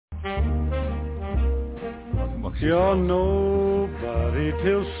You're nobody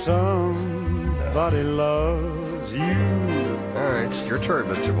till somebody loves you. All right, it's your turn,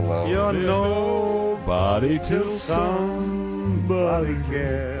 Mr. Malone. You're nobody till somebody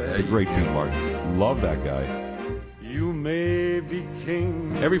cares. It's a great tune, Martin. Love that guy. You may be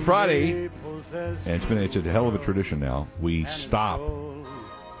king. Every Friday, and it's a hell of a tradition now, we stop,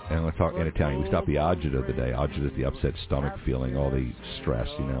 and let's talk in Italian, we stop the agita of the day. Agita is the upset stomach feeling, all the stress,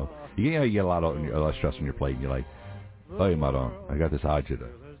 you know. You get a lot of stress on your plate, and you're like, oh, Madonna, I got this agita.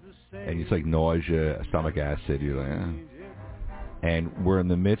 And it's like nausea, stomach acid, you're like, And we're in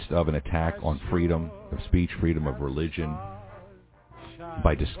the midst of an attack on freedom of speech, freedom of religion,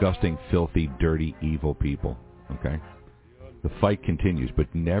 by disgusting, filthy, dirty, evil people, okay? The fight continues,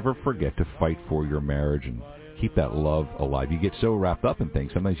 but never forget to fight for your marriage and keep that love alive. You get so wrapped up in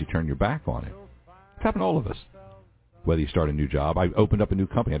things, sometimes you turn your back on it. It's happened to all of us. Whether you start a new job. I opened up a new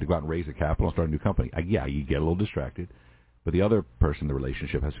company. I had to go out and raise the capital and start a new company. You get a little distracted. But the other person in the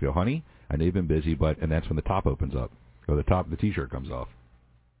relationship has to go, honey, I know you've been busy, and that's when the top opens up. Or the T-shirt comes off.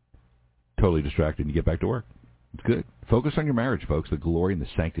 Totally distracted, and you get back to work. It's good. Focus on your marriage, folks, the glory and the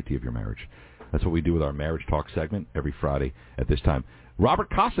sanctity of your marriage. That's what we do with our Marriage Talk segment every Friday at this time. Robert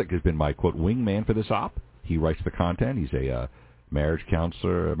Kosick has been my, quote, wingman for this op. He writes the content. He's a marriage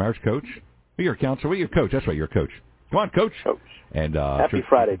counselor, marriage coach. You're a counselor. Well, you're a coach. That's right, you're a coach. Come on, Coach. And happy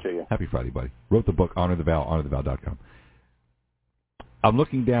Friday to you. Happy Friday, buddy. Wrote the book, Honor the Vow, honorthevow.com. I'm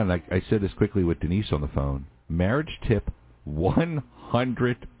looking down, and I said this quickly with Denise on the phone. Marriage tip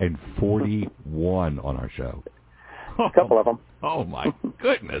 141 on our show. A couple of them. Oh, my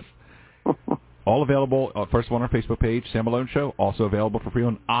goodness. All available, first one on our Facebook page, Sam Malone Show. Also available for free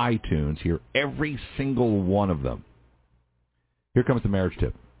on iTunes. Hear every single one of them. Here comes the marriage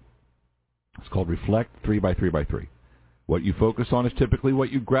tip. It's called Reflect 3x3x3. What you focus on is typically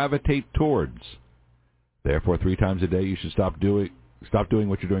what you gravitate towards. Therefore, 3 times a day, you should stop doing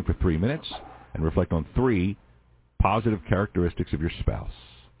what you're doing for 3 minutes and reflect on 3 positive characteristics of your spouse.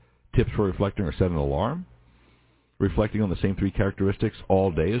 Tips for reflecting are set an alarm. Reflecting on the same 3 characteristics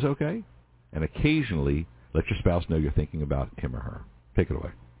all day is okay. And occasionally, let your spouse know you're thinking about him or her. Take it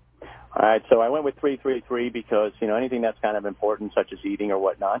away. All right, so I went with 3-3-3 because, anything that's kind of important, such as eating or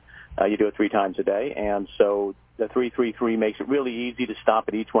whatnot, you do it 3 times a day. And so the 3-3-3 makes it really easy to stop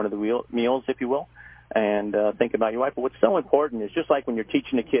at each one of the meals, if you will, and think about your wife. But what's so important is just like when you're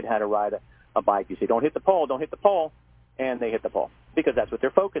teaching a kid how to ride a bike, you say, don't hit the pole, and they hit the pole because that's what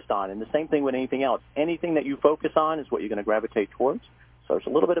they're focused on. And the same thing with anything else. Anything that you focus on is what you're going to gravitate towards. So it's a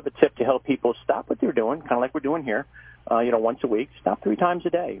little bit of a tip to help people stop what they're doing, kind of like we're doing here, once a week. Stop 3 times a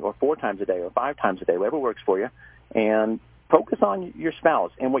day or 4 times a day or 5 times a day, whatever works for you, and focus on your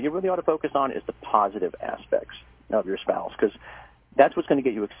spouse. And what you really ought to focus on is the positive aspects of your spouse because that's what's going to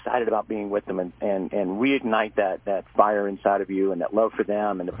get you excited about being with them and reignite that fire inside of you and that love for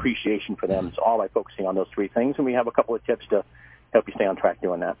them and appreciation for them. It's all by focusing on those 3 things. And we have a couple of tips to help you stay on track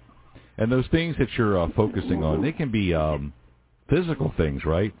doing that. And those things that you're focusing on, they can be physical things,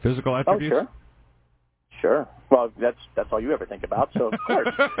 right? Physical attributes? Oh, sure. Well, that's all you ever think about, so of course.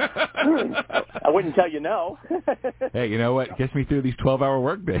 I wouldn't tell you no. Hey, you know what? Gets me through these 12-hour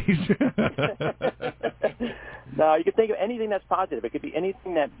work days. No, you can think of anything that's positive. It could be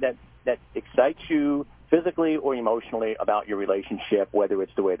anything that excites you physically or emotionally about your relationship, whether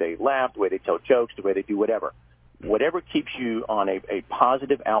it's the way they laugh, the way they tell jokes, the way they do whatever. Whatever keeps you on a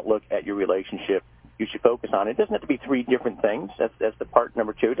positive outlook at your relationship, you should focus on. It doesn't have to be 3 different things. That's the part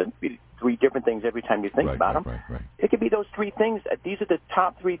number 2. It doesn't have to be 3 different things every time you think about them. Right. It could be those 3 things. These are the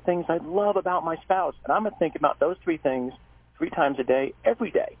top 3 things I love about my spouse. And I'm going to think about those 3 things 3 times a day,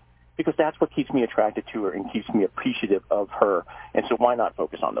 every day, because that's what keeps me attracted to her and keeps me appreciative of her. And so why not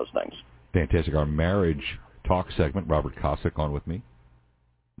focus on those things? Fantastic. Our marriage talk segment, Robert Kosick on with me,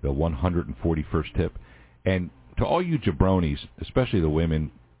 the 141st tip. And to all you jabronis, especially the women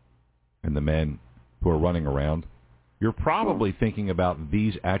and the men who are running around, you're probably thinking about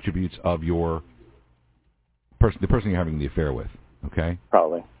these attributes of the person you're having the affair with, okay?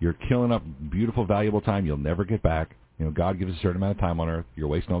 Probably. You're killing up beautiful, valuable time you'll never get back. God gives us a certain amount of time on earth. You're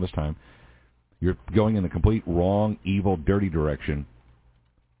wasting all this time. You're going in the complete wrong, evil, dirty direction.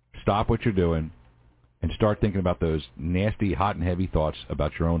 Stop what you're doing and start thinking about those nasty, hot and heavy thoughts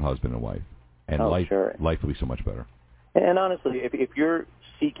about your own husband and wife. And life will be so much better. And honestly, if you're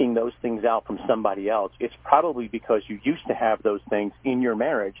seeking those things out from somebody else, it's probably because you used to have those things in your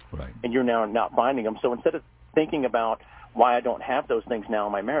marriage, and you're now not finding them. So instead of thinking about why I don't have those things now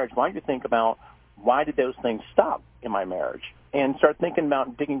in my marriage, why don't you think about why did those things stop in my marriage? and start thinking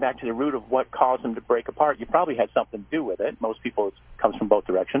about digging back to the root of what caused them to break apart. You probably had something to do with it. Most people, it comes from both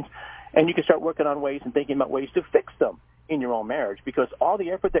directions. And you can start working on ways and thinking about ways to fix them in your own marriage, because all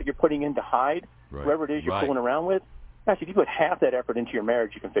the effort that you're putting in to hide whoever it is you're fooling around with, gosh, if you put half that effort into your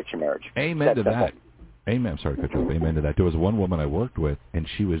marriage, you can fix your marriage. Amen to that. Amen. I'm sorry to cut you off. Amen to that. There was one woman I worked with, and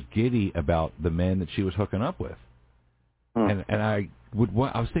she was giddy about the man that she was hooking up with. And I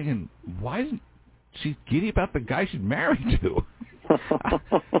was thinking, why isn't she giddy about the guy she's married to?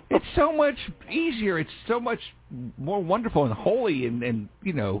 It's so much easier. It's so much more wonderful and holy, and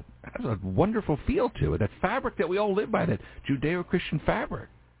you know, has a wonderful feel to it. That fabric that we all live by, that Judeo-Christian fabric.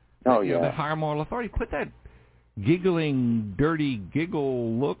 Oh, you know, that higher moral authority. Put that giggling, dirty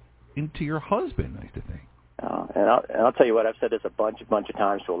giggle look into your husband, I used to think. And I'll tell you what, I've said this a bunch of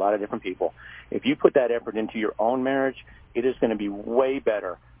times to a lot of different people. If you put that effort into your own marriage, it is going to be way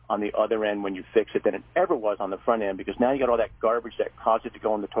better on the other end when you fix it than it ever was on the front end, because now you got all that garbage that caused it to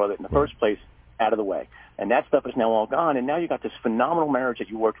go in the toilet in the first place out of the way. And that stuff is now all gone, and now you got this phenomenal marriage that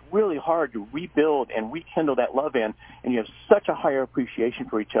you worked really hard to rebuild and rekindle that love in, and you have such a higher appreciation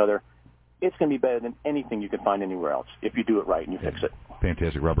for each other. It's going to be better than anything you can find anywhere else if you do it right and you fix it.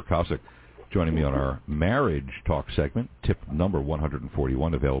 Fantastic. Robert Kosick joining me on our marriage talk segment, tip number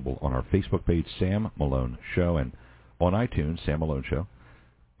 141, available on our Facebook page, Sam Malone Show, and on iTunes, Sam Malone Show.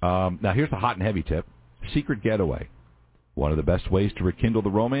 Now, here's the hot and heavy tip. Secret getaway. One of the best ways to rekindle the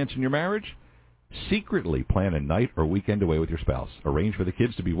romance in your marriage? Secretly plan a night or weekend away with your spouse. Arrange for the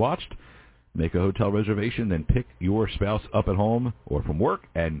kids to be watched. Make a hotel reservation, then pick your spouse up at home or from work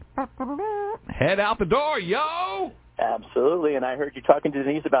and head out the door, yo! Absolutely, and I heard you talking to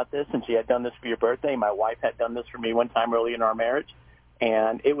Denise about this, and she had done this for your birthday. My wife had done this for me one time early in our marriage,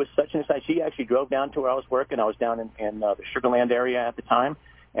 and it was such an exciting. She actually drove down to where I was working. I was down in the Sugar Land area at the time,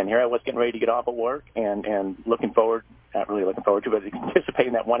 and here I was getting ready to get off of work and looking forward, not really looking forward to, but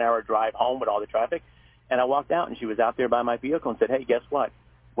anticipating that 1 hour drive home with all the traffic. And I walked out, and she was out there by my vehicle and said, hey, guess what?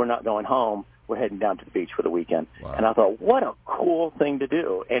 We're not going home. We're heading down to the beach for the weekend. Wow. And I thought, what a cool thing to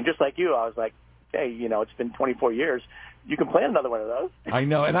do. And just like you, I was like, hey, you know, it's been 24 years. You can plan another one of those. I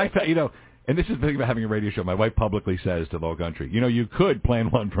know. And I thought, you know, and this is the thing about having a radio show. My wife publicly says to Low Country, you know, you could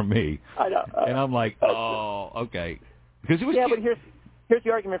plan one from me. I know. And I'm like, oh, okay. Because it was but here's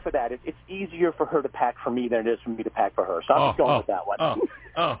the argument for that. It's easier for her to pack for me than it is for me to pack for her. So I'm just going with that one.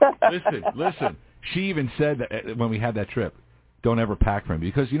 Listen. She even said that when we had that trip, don't ever pack for me,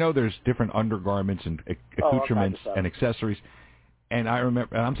 because, you know, there's different undergarments and accoutrements and accessories. And I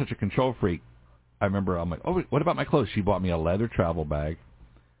remember, and I'm such a control freak, I remember I'm like, oh, what about my clothes? She bought me a leather travel bag.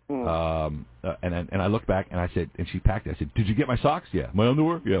 And I looked back and I said, and she packed it. I said, did you get my socks? Yeah. My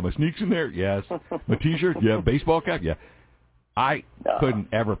underwear? Yeah. My sneaks in there? Yes. My T-shirt? Yeah. Baseball cap? Yeah. I couldn't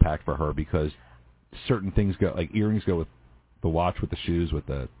ever pack for her because certain things go, like earrings go with the watch, with the shoes, with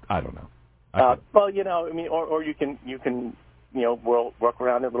the, I don't know. Well, you know, I mean, or you can, you know, work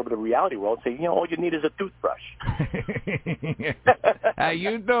around a little bit of reality world and say, you know, all you need is a toothbrush. How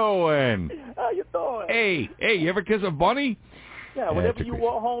you doing? How you doing? Hey, you ever kiss a bunny? Yeah, whatever you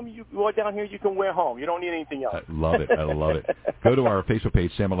wore home, you wore down here, you can wear home. You don't need anything else. I love it. Go to our Facebook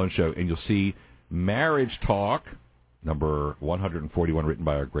page, Sam Malone Show, and you'll see Marriage Talk, number 141, written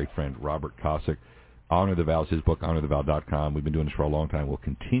by our great friend Robert Kosick. Honor the Vows, his book, honorthevow.com. We've been doing this for a long time. We'll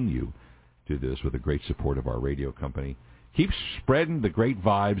continue to do this with the great support of our radio company. Keep spreading the great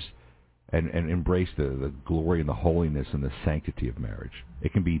vibes and embrace the glory and the holiness and the sanctity of marriage.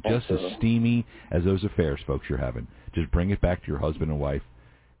 It can be just as steamy as those affairs, folks, you're having. Just bring it back to your husband and wife.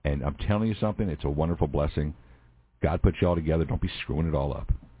 And I'm telling you something, it's a wonderful blessing. God put you all together. Don't be screwing it all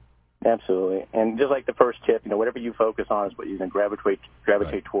up. Absolutely. And just like the first tip, you know, whatever you focus on is what you're going to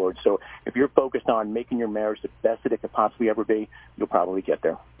gravitate towards. So if you're focused on making your marriage the best that it could possibly ever be, you'll probably get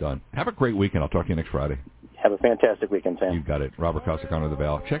there. Done. Have a great weekend. I'll talk to you next Friday. Have a fantastic weekend, Sam. You've got it. Robert Kosick, Honor the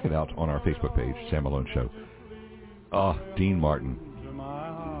Vow. Check it out on our Facebook page, Sam Malone Show. Oh, Dean Martin.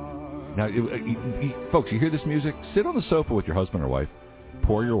 Now, folks, you hear this music? Sit on the sofa with your husband or wife.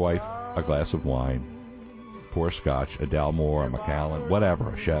 Pour your wife a glass of wine. Pour a scotch, a Dalmore, a Macallan,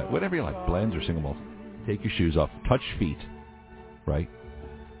 whatever, a Chet, whatever you like, blends or single malts. Take your shoes off, touch feet, right?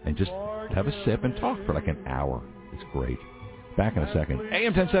 And just have a sip and talk for like an hour. It's great. Back in a second.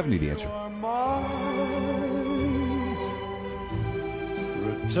 AM 1070, The Answer.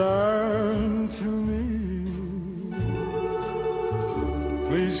 Return to me.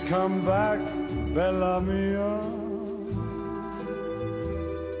 Please come back, Bella Mia.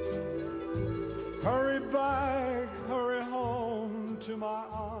 Hurry back, hurry home to my